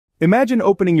Imagine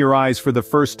opening your eyes for the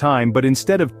first time, but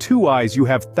instead of two eyes you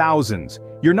have thousands.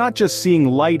 You're not just seeing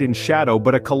light and shadow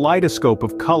but a kaleidoscope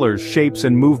of colors, shapes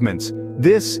and movements.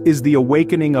 This is the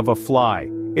awakening of a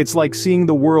fly. It's like seeing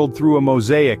the world through a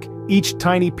mosaic, each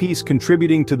tiny piece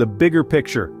contributing to the bigger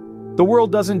picture. The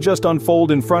world doesn't just unfold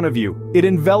in front of you, it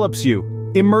envelops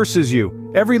you, immerses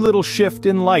you. Every little shift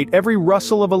in light, every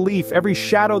rustle of a leaf, every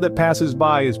shadow that passes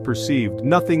by is perceived.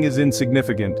 Nothing is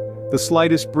insignificant. The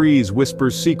slightest breeze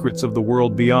whispers secrets of the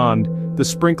world beyond. The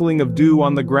sprinkling of dew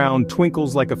on the ground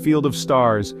twinkles like a field of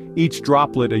stars, each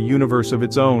droplet a universe of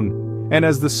its own. And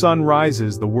as the sun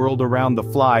rises, the world around the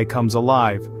fly comes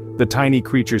alive. The tiny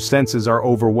creature's senses are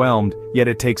overwhelmed, yet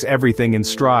it takes everything in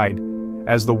stride.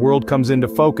 As the world comes into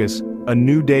focus, a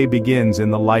new day begins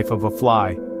in the life of a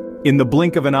fly. In the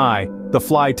blink of an eye, the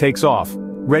fly takes off,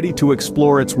 ready to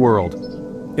explore its world.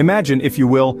 Imagine, if you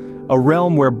will, a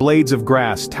realm where blades of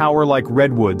grass tower like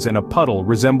redwoods and a puddle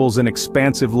resembles an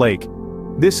expansive lake.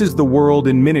 This is the world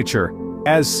in miniature,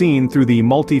 as seen through the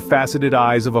multifaceted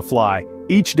eyes of a fly.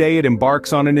 Each day it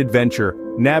embarks on an adventure,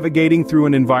 navigating through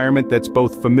an environment that's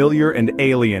both familiar and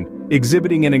alien,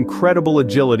 exhibiting an incredible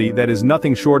agility that is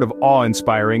nothing short of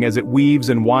awe-inspiring as it weaves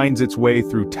and winds its way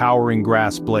through towering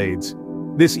grass blades.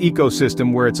 This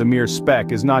ecosystem, where it's a mere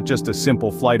speck, is not just a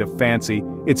simple flight of fancy,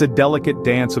 it's a delicate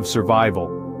dance of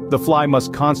survival. The fly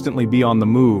must constantly be on the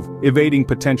move, evading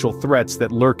potential threats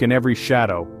that lurk in every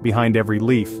shadow, behind every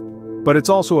leaf. But it's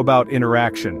also about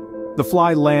interaction. The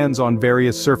fly lands on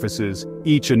various surfaces,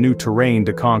 each a new terrain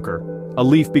to conquer. A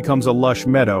leaf becomes a lush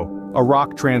meadow, a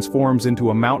rock transforms into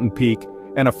a mountain peak,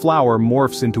 and a flower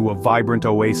morphs into a vibrant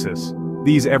oasis.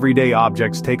 These everyday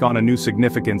objects take on a new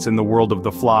significance in the world of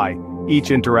the fly,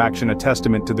 each interaction a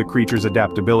testament to the creature's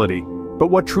adaptability. But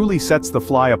what truly sets the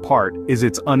fly apart is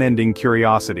its unending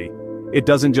curiosity. It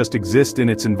doesn't just exist in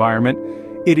its environment,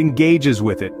 it engages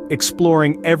with it,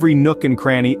 exploring every nook and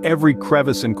cranny, every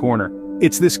crevice and corner.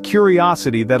 It's this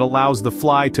curiosity that allows the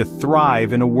fly to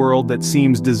thrive in a world that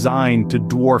seems designed to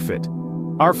dwarf it.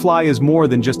 Our fly is more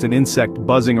than just an insect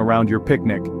buzzing around your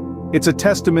picnic. It's a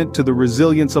testament to the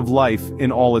resilience of life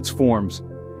in all its forms.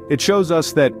 It shows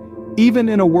us that, even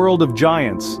in a world of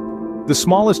giants, the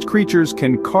smallest creatures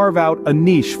can carve out a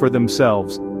niche for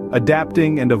themselves,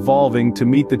 adapting and evolving to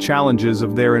meet the challenges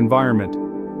of their environment.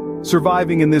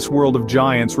 Surviving in this world of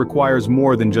giants requires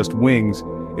more than just wings.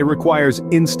 It requires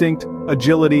instinct,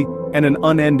 agility, and an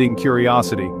unending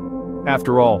curiosity.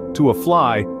 After all, to a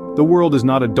fly, the world is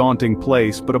not a daunting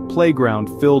place but a playground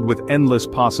filled with endless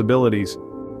possibilities.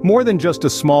 More than just a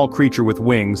small creature with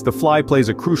wings, the fly plays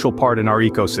a crucial part in our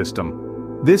ecosystem.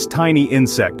 This tiny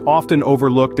insect, often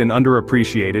overlooked and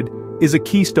underappreciated, is a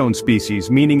keystone species,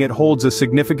 meaning it holds a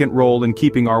significant role in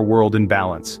keeping our world in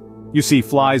balance. You see,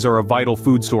 flies are a vital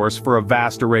food source for a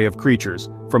vast array of creatures.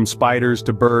 From spiders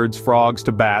to birds, frogs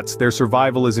to bats, their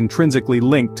survival is intrinsically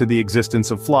linked to the existence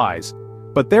of flies.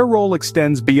 But their role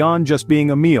extends beyond just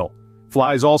being a meal.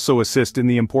 Flies also assist in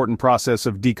the important process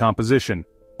of decomposition.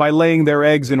 By laying their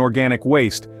eggs in organic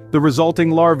waste, the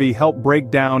resulting larvae help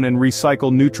break down and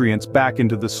recycle nutrients back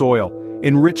into the soil,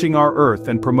 enriching our earth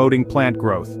and promoting plant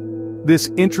growth.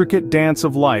 This intricate dance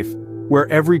of life, where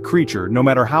every creature, no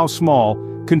matter how small,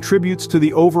 contributes to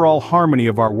the overall harmony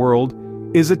of our world,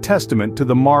 is a testament to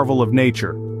the marvel of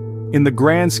nature. In the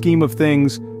grand scheme of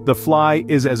things, the fly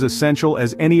is as essential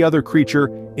as any other creature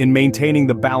in maintaining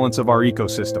the balance of our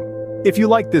ecosystem. If you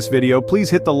liked this video, please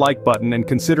hit the like button and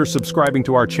consider subscribing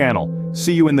to our channel.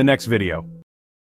 See you in the next video.